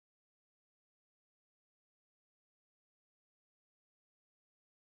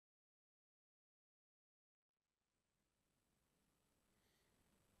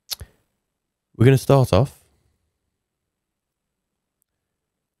we're going to start off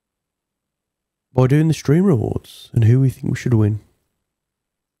by doing the stream rewards and who we think we should win.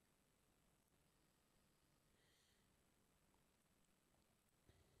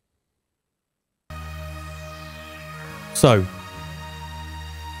 So,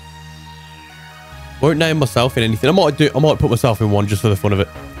 won't name myself in anything. I might put myself in one just for the fun of it,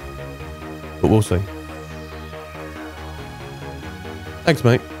 but we'll see. Thanks,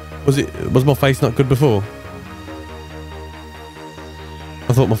 mate. Was my face not good before?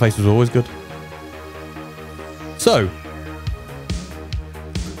 I thought my face was always good. So,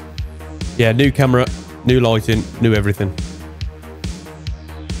 yeah, new camera, new lighting, new everything.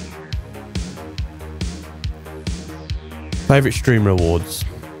 Favorite stream rewards.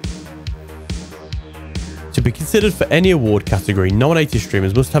 To be considered for any award category, nominated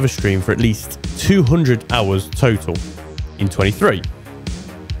streamers must have a stream for at least 200 hours total in 23.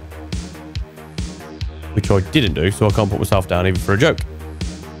 Which I didn't do, so I can't put myself down even for a joke.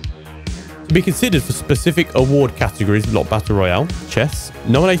 To be considered for specific award categories like Battle Royale, Chess,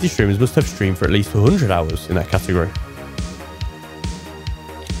 nominated streamers must have streamed for at least 100 hours in that category.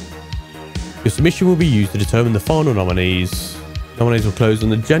 Your submission will be used to determine the final nominees. Nominees will close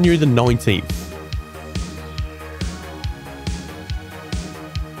on January the 19th.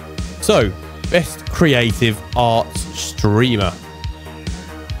 So, best creative arts streamer.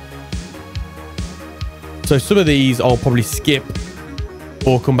 So some of these I'll probably skip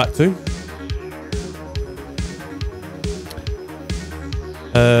or come back to.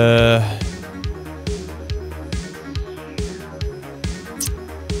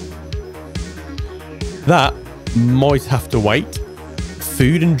 That might have to wait.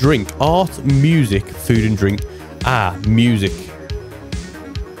 Food and drink. Art, music, food and drink. Music.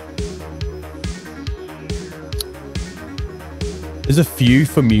 There's a few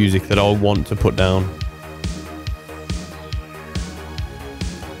for music that I'll want to put down.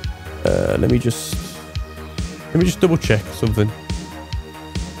 Let me just double check something.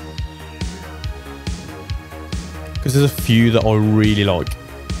 Because there's a few that I really like.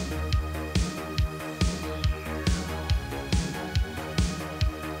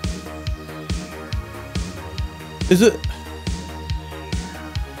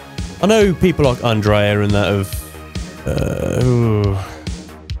 I know people like Andrea and that have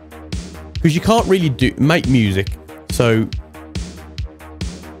because you can't really make music, so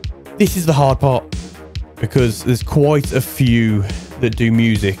this is the hard part, because there's quite a few that do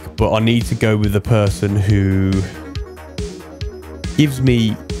music, but I need to go with the person who gives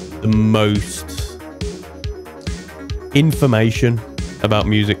me the most information about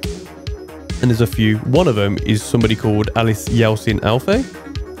music. And there's a few. One of them is somebody called Alice Yeltsin Fa,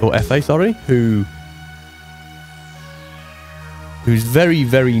 sorry, who's very,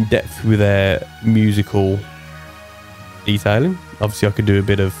 very in depth with their musical detailing. Obviously, I could do a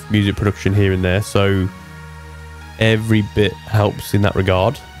bit of music production here and there, so every bit helps in that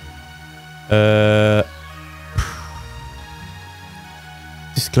regard.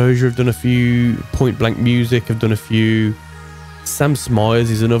 Disclosure, I've done a few. Point Blank Music, I've done a few. Sam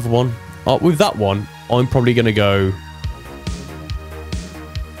Smyers is another one. With that one, I'm probably going to go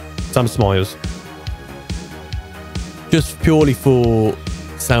Sam Smyers. Just purely for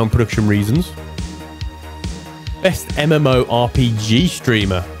sound production reasons. Best MMO RPG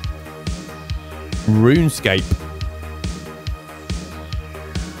streamer. RuneScape.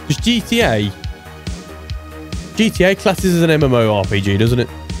 Just GTA. GTA classes as an MMO RPG, doesn't it?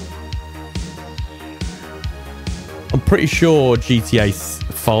 I'm pretty sure GTA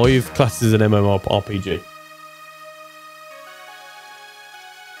 5 classes as an MMO RPG.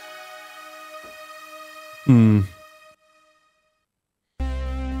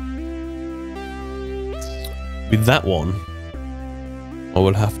 With that one, I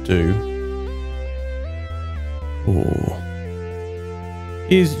will have to...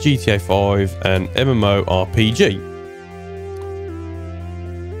 Is GTA 5 an MMO RPG?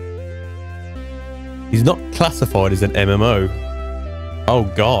 He's not classified as an MMO. Oh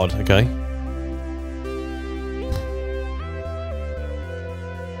god, okay.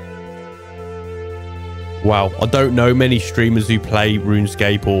 Wow, I don't know many streamers who play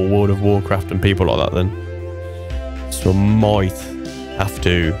RuneScape or World of Warcraft and people like that then. So I might have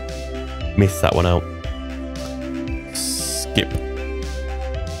to miss that one out. Skip.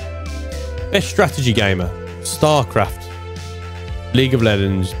 Best strategy gamer. StarCraft. League of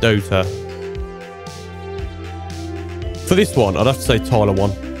Legends. Dota. For this one, I'd have to say Tyler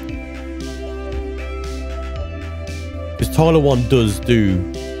 1. Because Tyler 1 does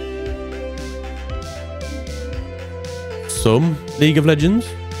do some League of Legends.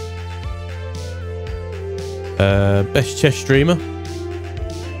 Best chess streamer.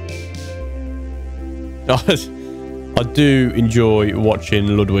 I do enjoy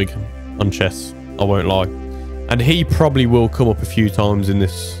watching Ludwig on chess. I won't lie, and he probably will come up a few times in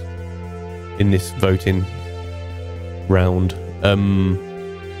this voting round.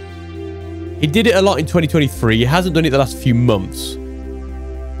 He did it a lot in 2023. He hasn't done it the last few months,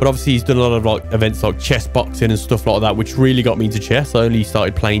 but obviously he's done a lot of like events like chess boxing and stuff like that, which really got me into chess. I only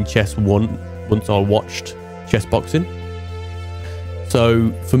started playing chess once I watched chess boxing.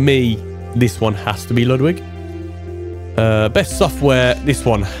 So for me, this one has to be Ludwig. Best software, this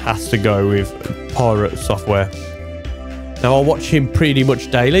one has to go with Pirate Software. Now I watch him pretty much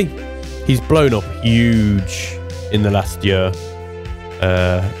daily. He's blown up huge in the last year.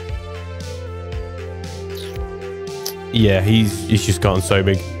 Yeah, he's just gotten so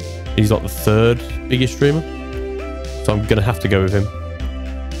big. He's like the 3rd biggest streamer, so I'm gonna have to go with him.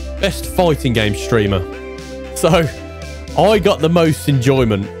 Best fighting game streamer. So I got the most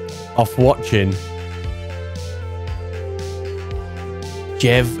enjoyment off watching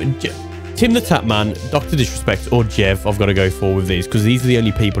Tim the Tapman, Dr. Disrespect, or Jev. I've got to go for with these because these are the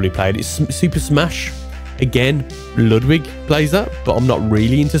only people who played. It's Super Smash. Again, Ludwig plays that, but I'm not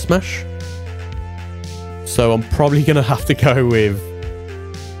really into Smash. So I'm probably going to have to go with...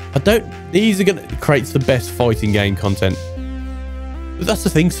 These are going to create the best fighting game content. But that's the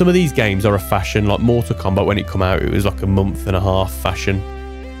thing. Some of these games are a fashion. Like Mortal Kombat, when it came out, it was like a month-and-a-half fashion.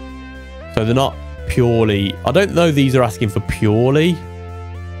 So they're not purely... I don't know these are asking for purely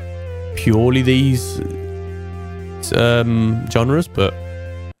these genres, but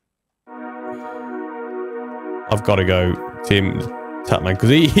I've got to go Tim Tapman because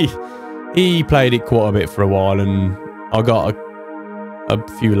he played it quite a bit for a while and I got a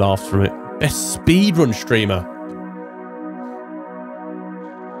few laughs from it. Best speedrun streamer.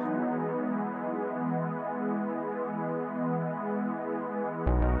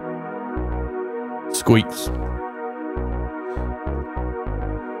 Squeaks.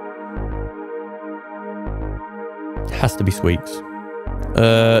 Has to be Squeaks.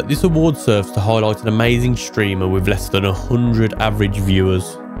 This award serves to highlight an amazing streamer with less than 100 average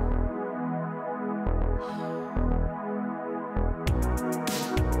viewers.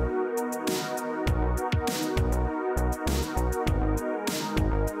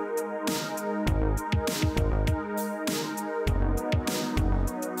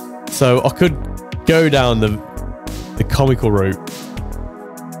 So I could go down the comical route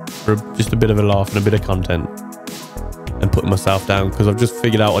for just a bit of a laugh and a bit of content and putting myself down because I've just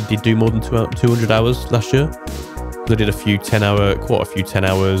figured out I did do more than 200 hours last year. I did quite a few 10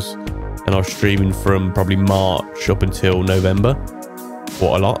 hours, and I was streaming from probably March up until November.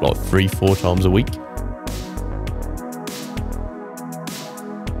 Quite a lot, like 3-4 times a week.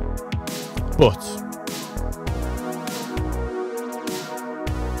 But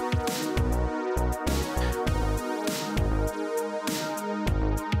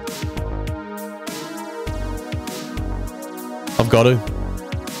I've got to,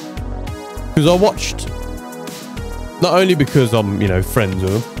 because I watched, not only because I'm, you know, friends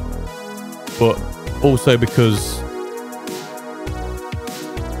with them, but also because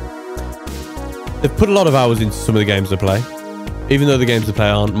they've put a lot of hours into some of the games they play, even though the games they play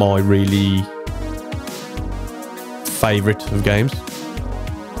aren't my really favourite of games.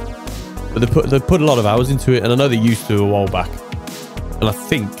 But they've put a lot of hours into it, and I know they used to a while back, and I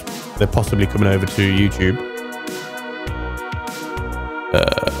think they're possibly coming over to YouTube.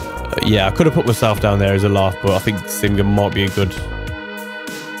 Yeah, I could have put myself down there as a laugh, but I think Simga might be a good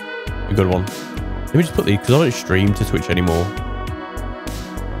one. Let me just put these, because I don't stream to Twitch anymore.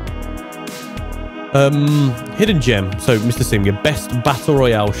 Hidden gem. So, Mr. Simga, best battle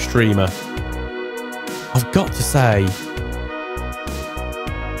royale streamer. I've got to say,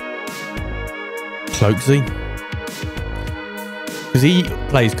 Cloaksy, because he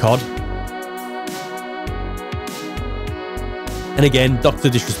plays COD. And again, Dr.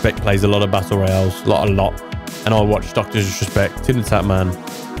 Disrespect plays a lot of battle royales, a lot. And I watch Dr. Disrespect, Tim the Tapman.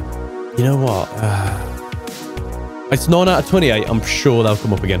 You know what? It's 9 out of 28. I'm sure they'll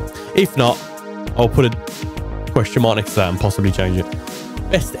come up again. If not, I'll put a question mark next to that and possibly change it.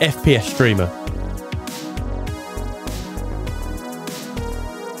 Best FPS streamer.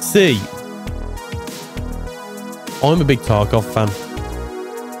 C. I'm a big Tarkov fan.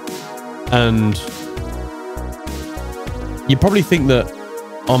 And you probably think that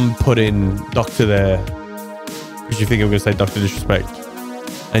I'm putting Doctor there because you think I'm going to say Dr. Disrespect.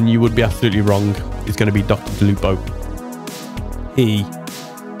 And you would be absolutely wrong. It's going to be Dr. DeLupo.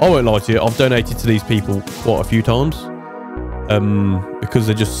 I won't lie to you, I've donated to these people quite a few times. Because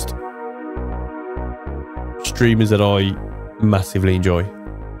they're just streamers that I massively enjoy.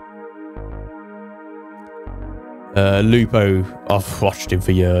 Lupo, I've watched him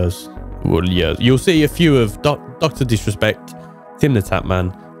for years. Well, years. You'll see a few of Dr. Disrespect, Tim the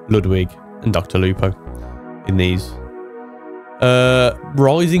Tapman, Ludwig, and Dr. Lupo in these.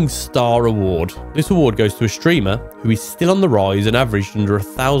 Rising Star Award. This award goes to a streamer who is still on the rise and averaged under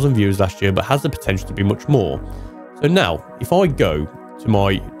 1,000 views last year, but has the potential to be much more. So now, if I go to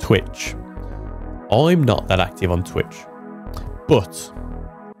my Twitch, I'm not that active on Twitch, but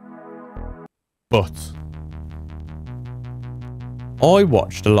I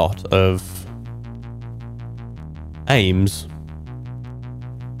watched a lot of Ames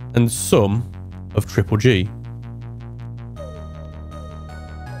and some of Triple G.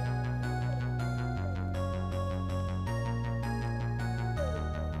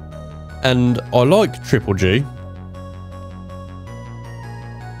 And I like Triple G,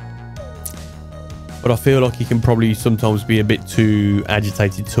 but I feel like he can probably sometimes be a bit too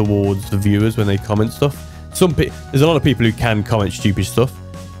agitated towards the viewers when they comment stuff. There's a lot of people who can comment stupid stuff,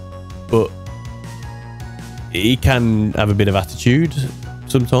 but he can have a bit of attitude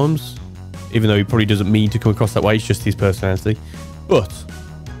sometimes, even though he probably doesn't mean to come across that way. It's just his personality. But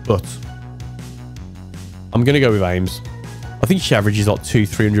I'm gonna go with Ames. I think she averages like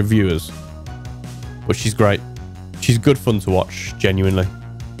 200-300 viewers, but she's great. She's good fun to watch, genuinely.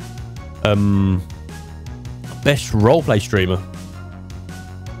 Best roleplay streamer.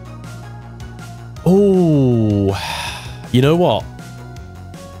 Oh, you know what?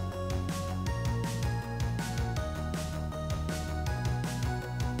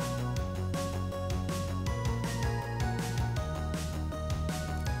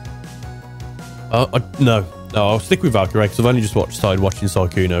 No, I'll stick with Valkyrie because I've only just started watching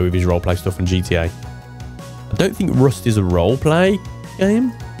Sykkuno with his roleplay stuff on GTA. I don't think Rust is a roleplay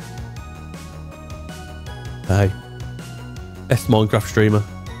game. Hey, best Minecraft streamer.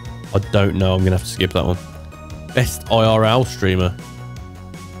 I don't know. I'm going to have to skip that one. Best IRL streamer.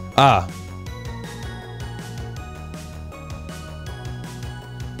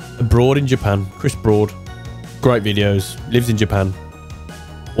 Abroad in Japan. Chris Broad. Great videos. Lives in Japan.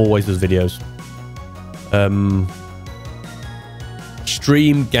 Always does videos.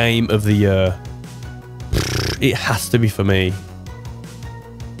 Stream game of the year. It has to be for me.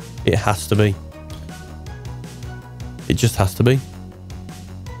 It has to be. It just has to be.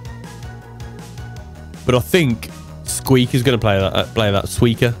 But I think Squeak is going to play that.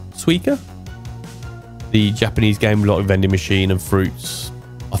 Suika? The Japanese game with a lot of vending machine and fruits.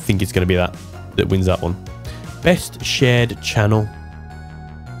 I think it's going to be that wins that one. Best shared channel.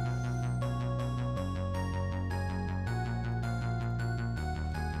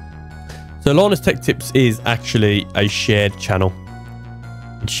 So Lana's Tech Tips is actually a shared channel.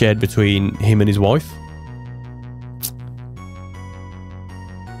 It's shared between him and his wife.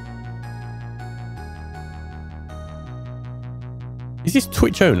 Is this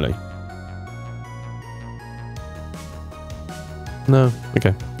Twitch only? No.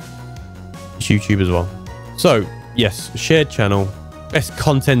 Okay. It's YouTube as well. So, yes, shared channel. Best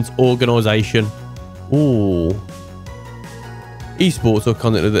content organisation. Ooh. Esports or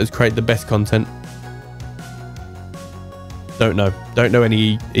content that has created the best content. Don't know. Don't know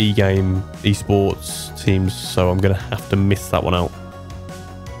any e-game esports teams, so I'm going to have to miss that one out.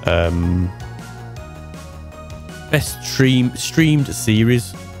 Best streamed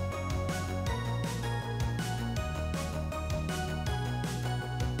series.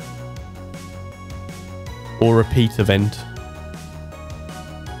 Or repeat event.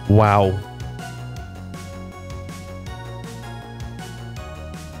 Wow.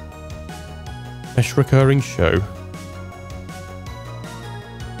 Best recurring show.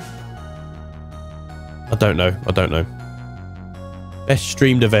 I don't know. Best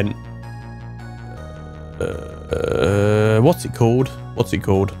streamed event. What's it called? Let's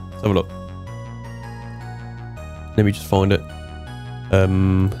have a look. Let me just find it.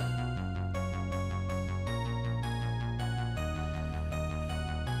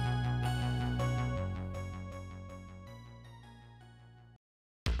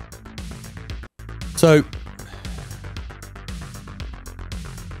 So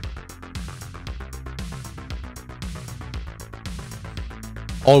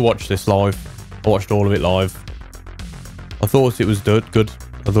I watched this live. I watched all of it live. I thought it was good.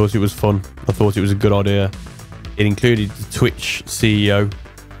 I thought it was fun. I thought it was a good idea. It included the Twitch CEO,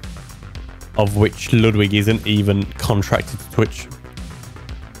 of which Ludwig isn't even contracted to Twitch.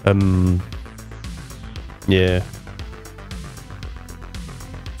 Yeah.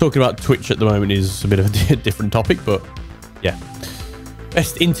 Talking about Twitch at the moment is a bit of a different topic, but yeah.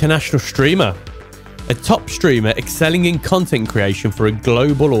 Best international streamer. A top streamer excelling in content creation for a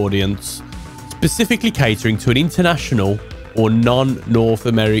global audience, specifically catering to an international or non-North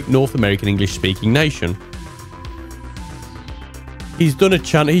American English-speaking nation. He's done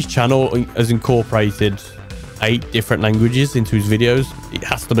his channel has incorporated 8 different languages into his videos. It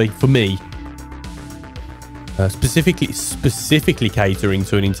has to be, for me, specifically catering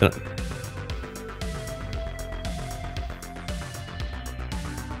to an internet.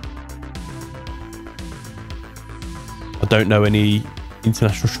 I don't know any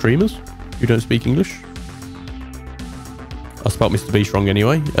international streamers who don't speak English. I spelled Mr. Beast wrong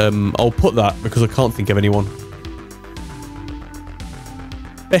anyway. I'll put that because I can't think of anyone.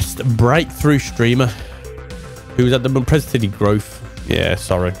 Best breakthrough streamer who was at the unprecedented growth. Yeah,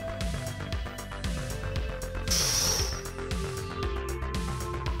 sorry.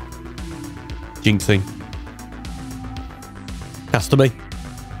 Jinxing. Has to be.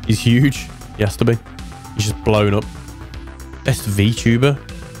 He's huge. He has to be. He's just blown up. Best VTuber.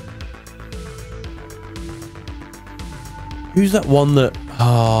 Who's that one that...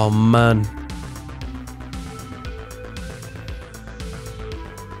 Oh, man.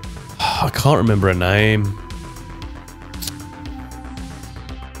 I can't remember her name.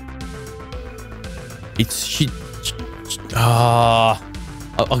 It's... I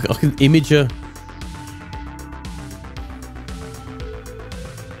can image her.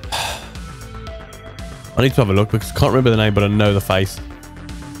 I need to have a look because I can't remember the name, but I know the face.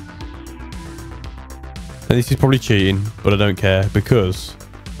 And this is probably cheating, but I don't care because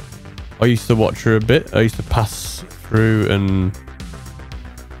I used to watch her a bit. I used to pass through and...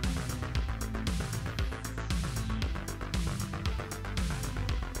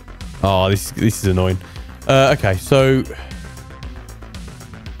 Oh, this is annoying. Okay, so...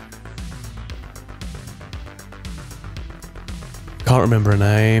 Can't remember her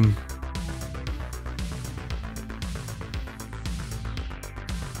name.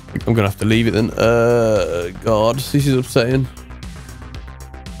 I'm gonna have to leave it then. God, this is upsetting.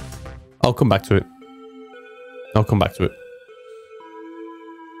 I'll come back to it. I'll come back to it.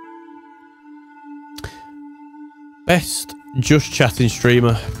 Best just chatting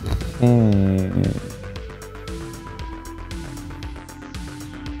streamer.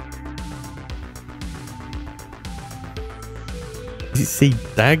 Is it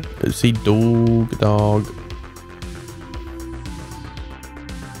C-Dag? C-Dog?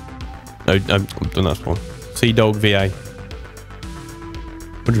 No, I've done that one. C-Dog VA.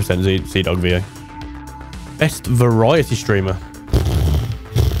 100% C-Dog VA. Best variety streamer.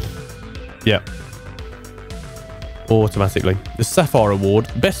 Yeah. Automatically. The Sapphire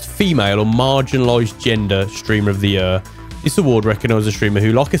Award. Best female or marginalised gender streamer of the year. This award recognises a streamer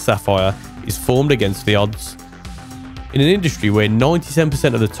who, like a Sapphire, is formed against the odds. In an industry where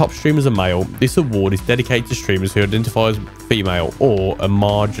 97% of the top streamers are male, this award is dedicated to streamers who identify as female or a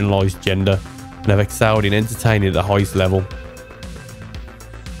marginalised gender and have excelled in entertaining at the highest level.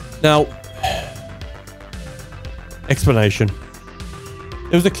 Now, explanation.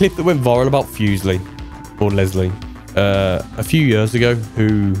 There was a clip that went viral about Fusely, or Leslie, a few years ago,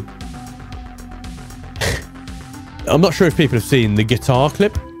 who... I'm not sure if people have seen the guitar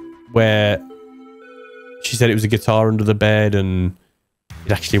clip where... She said it was a guitar under the bed and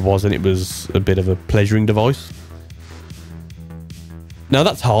it actually wasn't. It was a bit of a pleasuring device. Now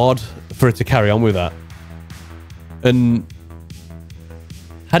that's hard for her to carry on with that. And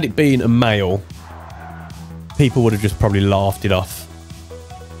had it been a male, people would have just probably laughed it off.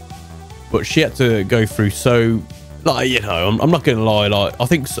 But she had to go through so, like, you know, I'm not going to lie. Like, I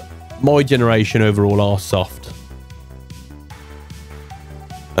think my generation overall are soft.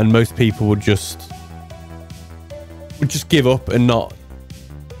 And most people would just give up and not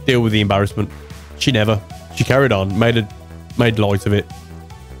deal with the embarrassment. She never. She carried on, made light of it.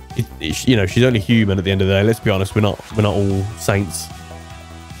 You know, she's only human at the end of the day. Let's be honest, we're not all saints.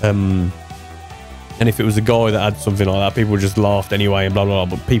 And if it was a guy that had something like that, people just laughed anyway and blah blah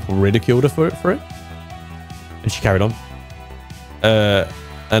blah. But people ridiculed her for it, and she carried on.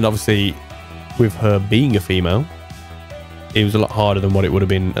 And obviously, with her being a female, it was a lot harder than what it would have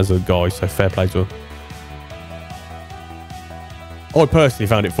been as a guy. So fair play to her. I personally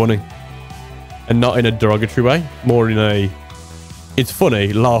found it funny, and not in a derogatory way, more in a, it's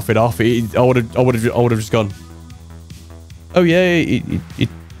funny, laugh it off. I would have just gone, oh yeah,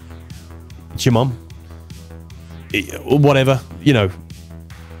 it's your mum, whatever, you know,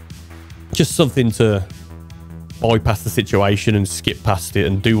 just something to bypass the situation and skip past it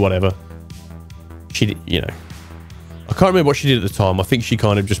and do whatever. She did, you know, I can't remember what she did at the time. I think she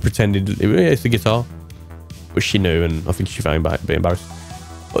kind of just pretended it's the guitar. But she knew, and I think she found a bit embarrassed.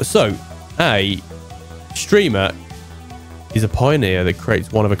 But so, A, Streamer is a pioneer that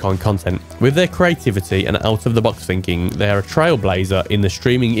creates one-of-a-kind content. With their creativity and out-of-the-box thinking, they are a trailblazer in the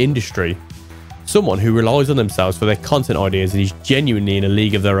streaming industry. Someone who relies on themselves for their content ideas and is genuinely in a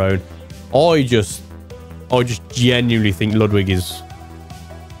league of their own. I just genuinely think Ludwig is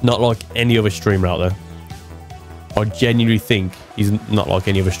not like any other streamer out there. I genuinely think he's not like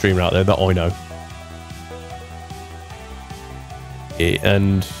any other streamer out there that I know.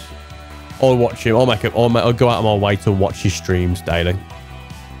 And I'll watch him. I'll go out of my way to watch his streams daily.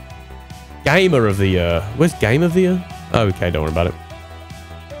 Gamer of the year. Where's Game of the year? Oh, okay, don't worry about it.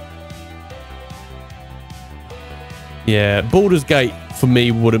 Yeah, Baldur's Gate for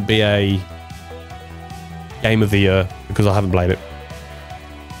me wouldn't be a Game of the year because I haven't played it.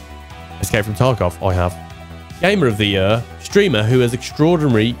 Escape from Tarkov, I have. Gamer of the year, streamer who has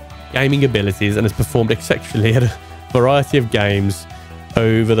extraordinary gaming abilities and has performed exceptionally at a variety of games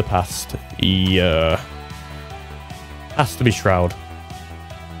over the past year. Has to be Shroud.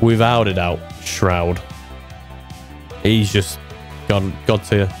 Without a doubt, Shroud. He's just God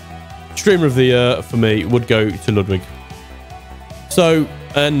tier. Streamer of the year for me would go to Ludwig. So,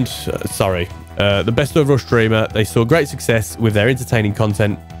 and sorry, the best overall streamer, they saw great success with their entertaining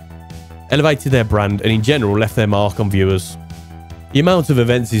content, elevated their brand, and in general left their mark on viewers. The amount of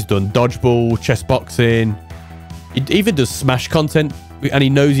events he's done, dodgeball, chess boxing, he even does Smash content, and he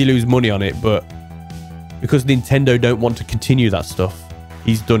knows he loses money on it, but because Nintendo don't want to continue that stuff,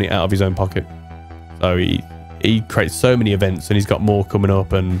 he's done it out of his own pocket. So he creates so many events, and he's got more coming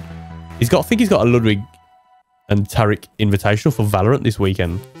up, and I think he's got a Ludwig and Tarek Invitational for Valorant this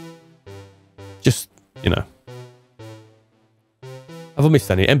weekend. Just, you know. Have I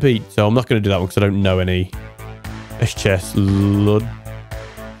missed any? MP, so I'm not going to do that one because I don't know any. Best chess, Lud.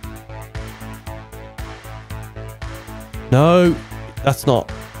 No, that's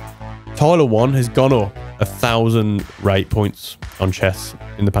not. Tyler 1 has gone up 1,000 rate points on chess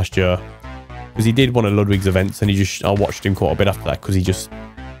in the past year. Because he did one of Ludwig's events and I watched him quite a bit after that because he just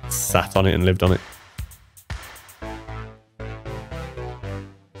sat on it and lived on it.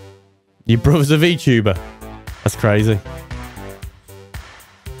 Your brother's a VTuber. That's crazy.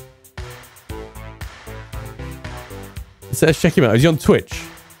 So let's check him out. Is he on Twitch?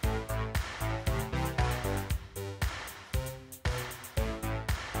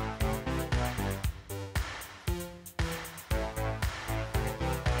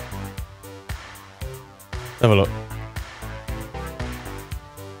 Have a look.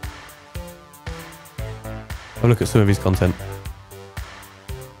 Have a look at some of his content.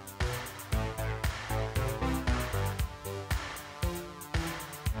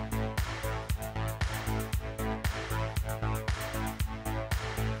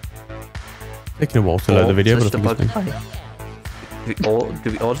 Taking a while to load the video, but I think it's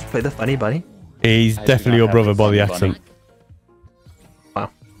do we all just play the funny bunny? He's definitely your brother by the accent. Wow.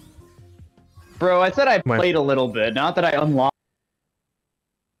 Bro, I said I played a little bit, not that I unlocked.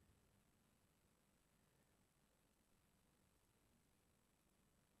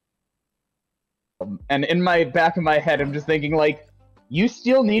 And in my back of my head, I'm just thinking, like, you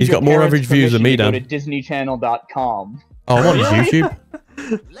still need. He's got more average views than me, Dan. Go to DisneyChannel.com. Oh, I'm on his YouTube.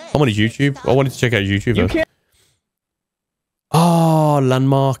 I'm on his YouTube. I wanted to check out his YouTube. You can't. Oh,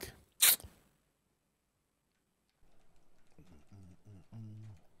 Landmark. Let's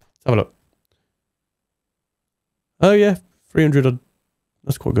have a look. Oh yeah, 300.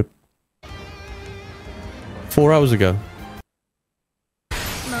 That's quite good. 4 hours ago.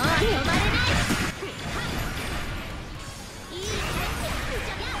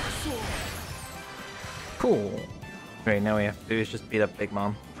 Cool. Right, now we have to do is just beat up Big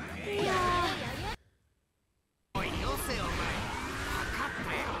Mom.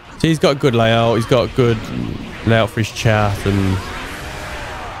 So he's got a good layout. He's got a good layout for his chat and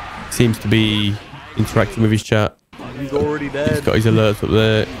seems to be interacting with his chat. He's already dead. He's got his alerts up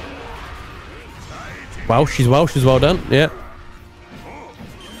there. Welsh, he's Welsh as well done. Yeah.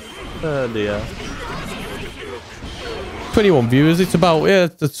 Oh dear. 21 viewers. It's about, yeah,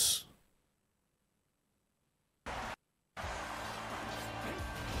 that's...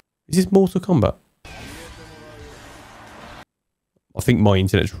 Is this Mortal Kombat? I think my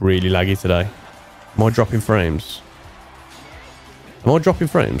internet's really laggy today. Am I dropping frames? Am I dropping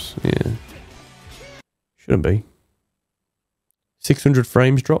frames? Yeah. Shouldn't be. 600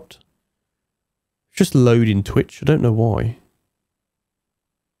 frames dropped. Just loading Twitch. I don't know why.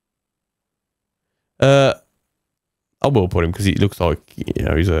 I will put him because he looks like, you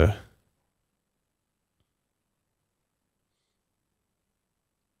know, he's a...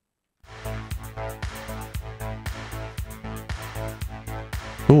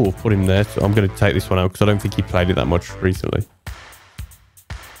 Oh, put him there. So I'm going to take this one out because I don't think he played it that much recently.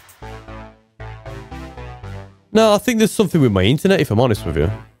 No, I think there's something with my internet, if I'm honest with you.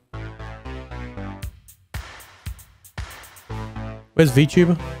 Where's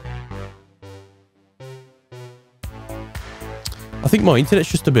VTuber? I think my internet's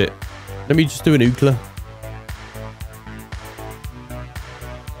just a bit... Let me just do an Ookla.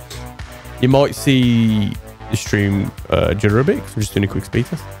 You might see the stream jitter a bit, because I'm just doing a quick speed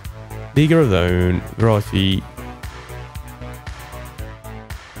test. Liga of Zone, variety.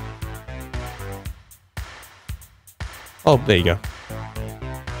 Oh, there you go.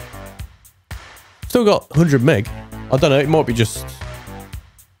 Still got 100 meg. I don't know, it might be just...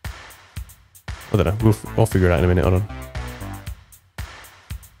 I don't know, I'll figure it out in a minute, hold on.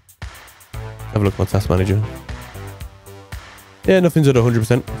 Have a look at my task manager. Yeah, nothing's at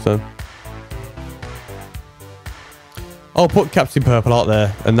 100%, so... I'll put Captain Purple out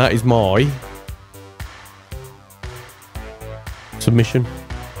there, and that is my... submission.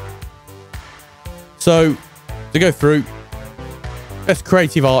 So, to go through... Best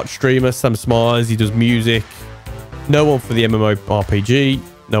creative art streamer, Sam Smires. He does music. No one for the MMORPG.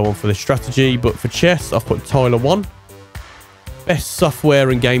 No one for the strategy. But for chess, I've put Tyler 1. Best software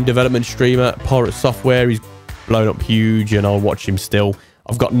and game development streamer, Pirate Software. He's blown up huge and I'll watch him still.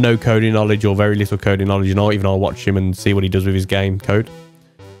 I've got no coding knowledge or very little coding knowledge, and I'll watch him and see what he does with his game code.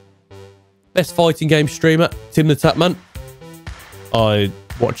 Best fighting game streamer, Tim the Tapman. I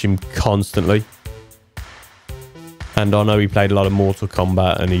watch him constantly. And I know he played a lot of Mortal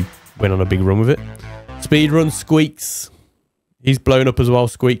Kombat and he went on a big run with it. Speedrun, Squeaks. He's blown up as well,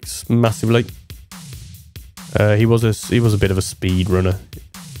 Squeaks, massively. He was a bit of a speedrunner.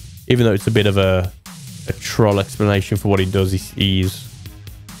 Even though it's a bit of a troll explanation for what he does, he's...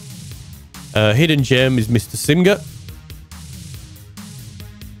 Hidden Gem is Mr. Simga.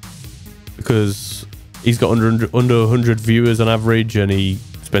 Because he's got under 100 viewers on average and he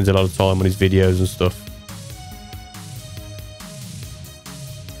spends a lot of time on his videos and stuff.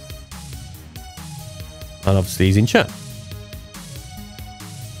 And obviously he's in chat.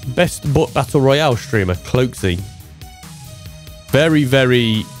 Best Battle Royale streamer, Cloaksy. Very,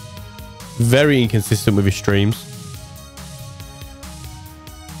 very, very inconsistent with his streams.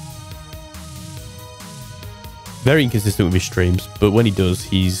 Very inconsistent with his streams, but when he does,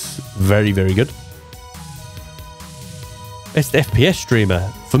 he's very, very good. Best FPS streamer.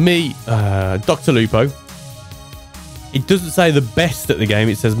 For me, Dr. Lupo. It doesn't say the best at the game,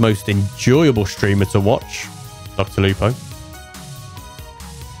 it says most enjoyable streamer to watch. Dr. Lupo.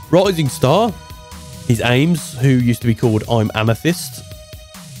 Rising Star is Ames, who used to be called I'm Amethyst.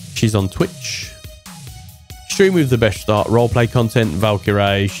 She's on Twitch. Stream with the best start roleplay content,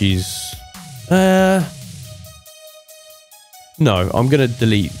 Valkyrie. She's... No, I'm going to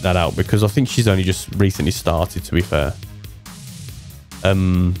delete that out because I think she's only just recently started, to be fair.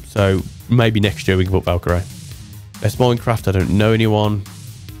 So maybe next year we can put Valkyrie. Best Minecraft, I don't know anyone.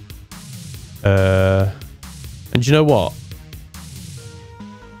 And do you know what?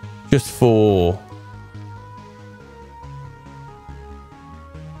 Just for...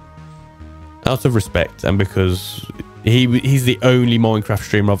 out of respect and because he's the only Minecraft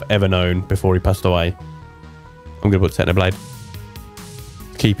streamer I've ever known before he passed away, I'm going to put Technoblade.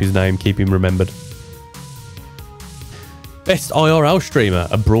 Keep his name, keep him remembered. Best IRL streamer,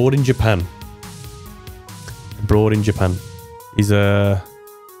 abroad in Japan. Abroad in Japan. He's a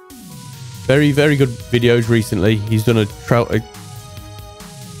very, very good videos recently. He's done a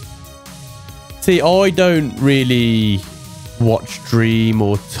See, I don't really watch Dream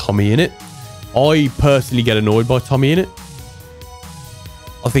or Tommy in it. I personally get annoyed by Tommy in it.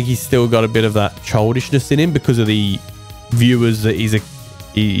 I think he's still got a bit of that childishness in him because of the viewers that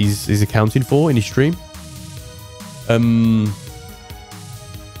he's accounting for in his stream. And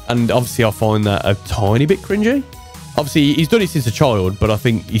obviously I find that a tiny bit cringy. Obviously he's done it since a child, but I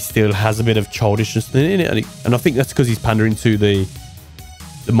think he still has a bit of childishness in it, and I think that's because he's pandering to the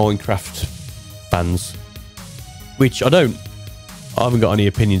Minecraft fans, which I haven't got any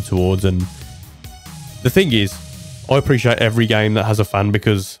opinion towards. And the thing is, I appreciate every game that has a fan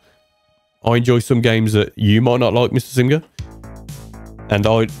because I enjoy some games that you might not like, Mr. Simga. And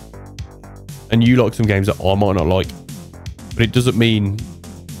you like some games that I might not like. But it doesn't mean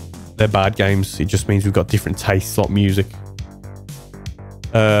they're bad games. It just means we've got different tastes like music.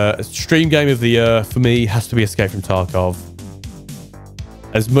 Stream game of the year for me has to be Escape from Tarkov.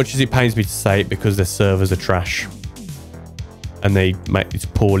 As much as it pains me to say it because their servers are trash. And it's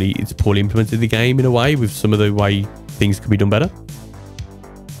poorly implemented the game in a way with some of the way things could be done better.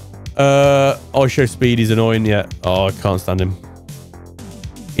 Show Speed is annoying, yeah. Oh, I can't stand him.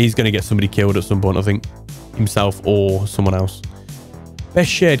 He's going to get somebody killed at some point, I think. Himself or someone else.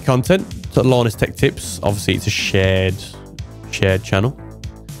 Best shared content. So Linus Tech Tips. Obviously, it's a shared channel.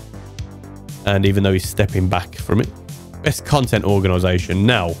 And even though he's stepping back from it. Best content organization.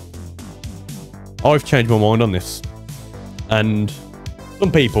 Now, I've changed my mind on this. And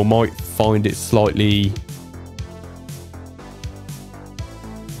some people might find it slightly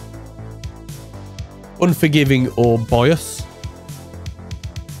unforgiving or biased.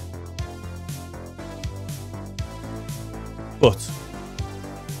 But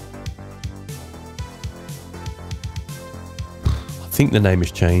I think the name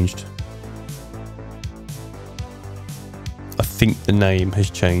has changed. I think the name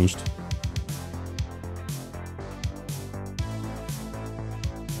has changed.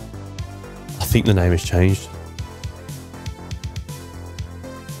 I think the name has changed.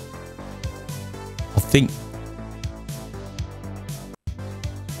 I think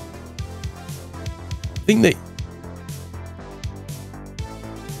that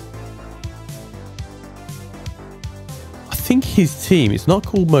I think his team, it's not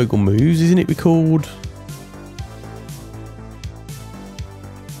called Mogul Moves, isn't it? We're called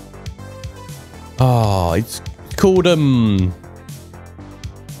it's called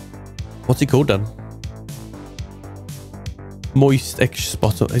what's it called then? Moist X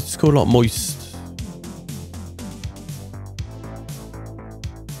Spot. It's called like Moist.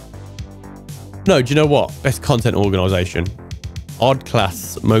 No, do you know what? Best content organization. Odd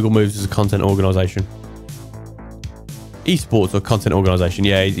Class Mogul Moves is a content organization. Esports or content organization.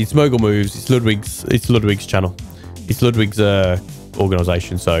 Yeah, it's Mogul Moves. It's Ludwig's channel. It's Ludwig's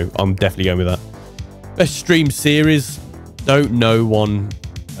organization. So I'm definitely going with that. Best stream series. Don't know one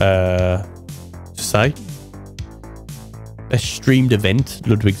to say. Best streamed event.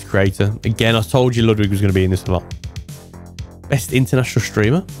 Ludwig's creator. Again, I told you Ludwig was going to be in this a lot. Best international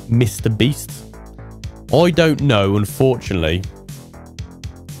streamer. Mr. Beast. I don't know, unfortunately,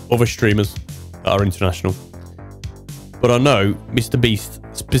 other streamers that are international. But I know Mr. Beast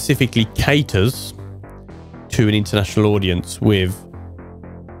specifically caters to an international audience with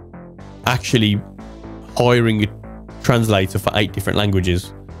actually hiring a translator for 8 different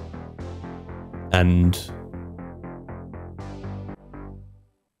languages and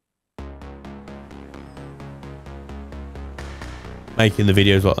making the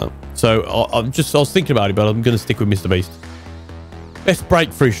videos like that. So I was thinking about it, but I'm going to stick with Mr. Beast. Best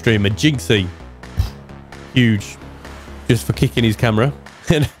breakthrough streamer, Jinxie. Huge. Just for kicking his camera.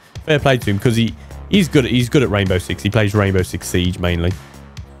 And fair play to him, because he's good at Rainbow Six. He plays Rainbow Six Siege mainly.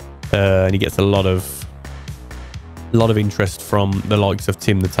 And he gets a lot of interest from the likes of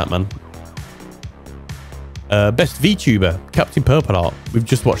Tim the Tatman. Best VTuber, Captain Purple Heart. We've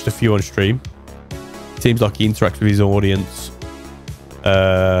just watched a few on stream. Seems like he interacts with his audience.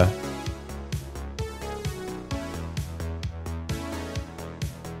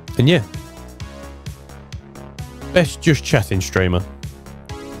 And yeah. Best just chatting streamer.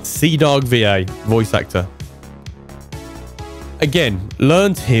 Sea-Dog VA, voice actor. Again,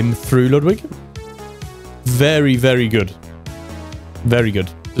 learned him through Ludwig. Very, very good. Very good.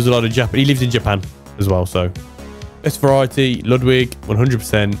 There's a lot of Japan. He lives in Japan as well, so. Best variety, Ludwig,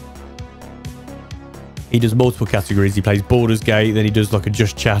 100%. He does multiple categories. He plays Baldur's Gate, then he does like a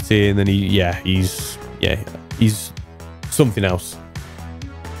just chatting, then he's something else.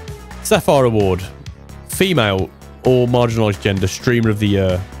 Sapphire Award, female or marginalised gender streamer of the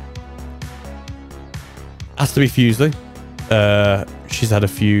year. Has to be Fusely. She's had a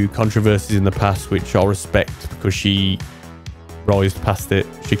few controversies in the past, which I respect because she rised past it.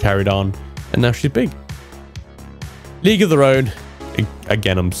 She carried on, and now she's big. League of Their Own.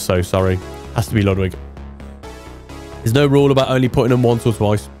 Again, I'm so sorry. Has to be Ludwig. There's no rule about only putting them once or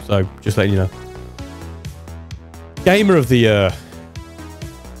twice, so just letting you know. Gamer of the year.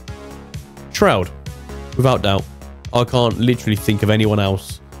 Shroud. Without doubt. I can't literally think of anyone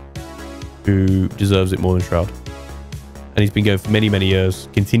else who deserves it more than Shroud. And he's been going for many, many years.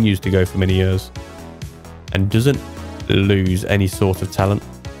 Continues to go for many years. And doesn't lose any sort of talent.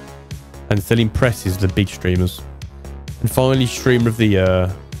 And still impresses the big streamers. And finally, Streamer of the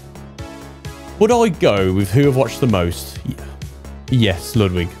Year. Would I go with who I've watched the most? Yeah. Yes,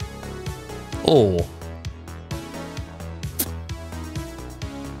 Ludwig. Or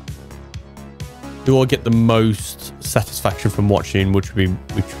do I get the most satisfaction from watching, which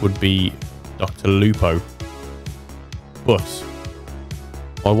would be Dr. Lupo? But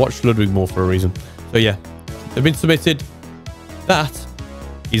I watched Ludwig more for a reason. So yeah, they've been submitted. That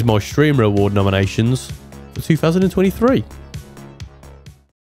is my Streamer Award nominations for 2023.